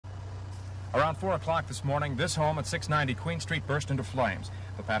Around 4 o'clock this morning, this home at 690 Queen Street burst into flames.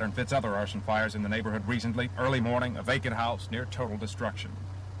 The pattern fits other arson fires in the neighborhood recently. Early morning, a vacant house near total destruction.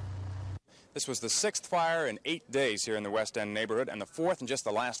 This was the 6th fire in 8 days here in the West End neighborhood and the 4th in just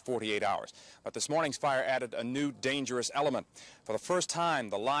the last 48 hours. But this morning's fire added a new dangerous element. For the first time,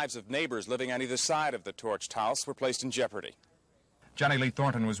 the lives of neighbors living on either side of the torched house were placed in jeopardy. Johnny Lee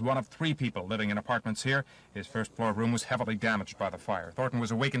Thornton was one of 3 people living in apartments here. His first-floor room was heavily damaged by the fire. Thornton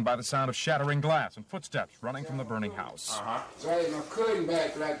was awakened by the sound of shattering glass and footsteps running from the burning house. So I had my curtain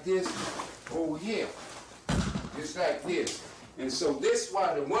back like this over here, just like this. And so this is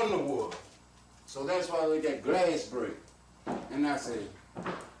why the window was. So that's why we got glass break. And I said,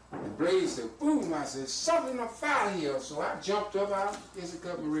 the blaze said, boom. I said, something on fire here. So I jumped up. There's a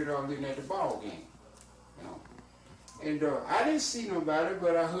couple of red dogs living at the ball game, you know. And I didn't see nobody,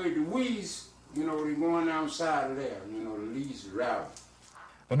 but I heard the wheeze, you know, they going outside of there, you know, the leaves rattling.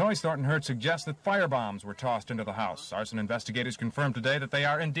 The noise Thornton heard suggests that firebombs were tossed into the house. Arson investigators confirmed today that they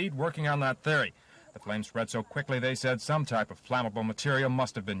are indeed working on that theory. The flames spread so quickly, they said some type of flammable material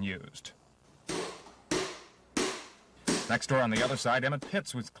must have been used. Next door on the other side, Emmitt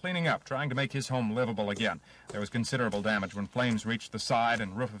Pitts was cleaning up, trying to make his home livable again. There was considerable damage when flames reached the side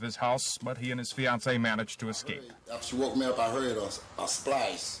and roof of his house, but he and his fiancée managed to escape. After she woke me up, I heard a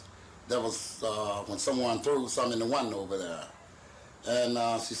splash. That was when someone threw something in the window over there.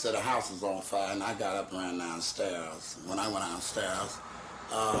 And she said the house was on fire, and I got up and ran downstairs. When I went downstairs,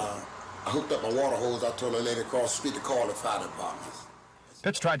 I hooked up a water hose. I told the lady across the street to call the fire department.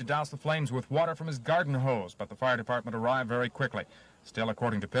 Pitts tried to douse the flames with water from his garden hose, but the fire department arrived very quickly. Still,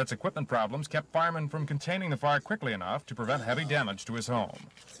 according to Pitts, equipment problems kept firemen from containing the fire quickly enough to prevent heavy damage to his home.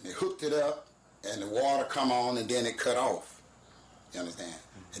 They hooked it up, and the water come on, and then it cut off. You understand?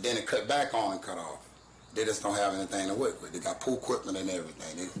 And then it cut back on and cut off. They just don't have anything to work with. They got pool equipment and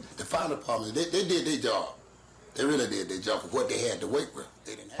everything. The fire department, they did their job. They really did their job for what they had to work with.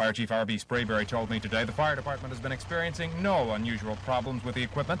 Fire Chief R.B. Sprayberry told me today the fire department has been experiencing no unusual problems with the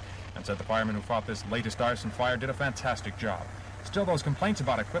equipment and said the firemen who fought this latest arson fire did a fantastic job. Still, those complaints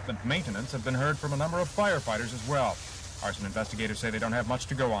about equipment maintenance have been heard from a number of firefighters as well. Arson investigators say they don't have much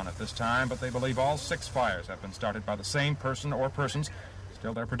to go on at this time, but they believe all 6 fires have been started by the same person or persons.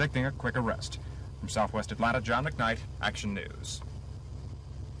 Still, they're predicting a quick arrest. From Southwest Atlanta, John McKnight, Action News.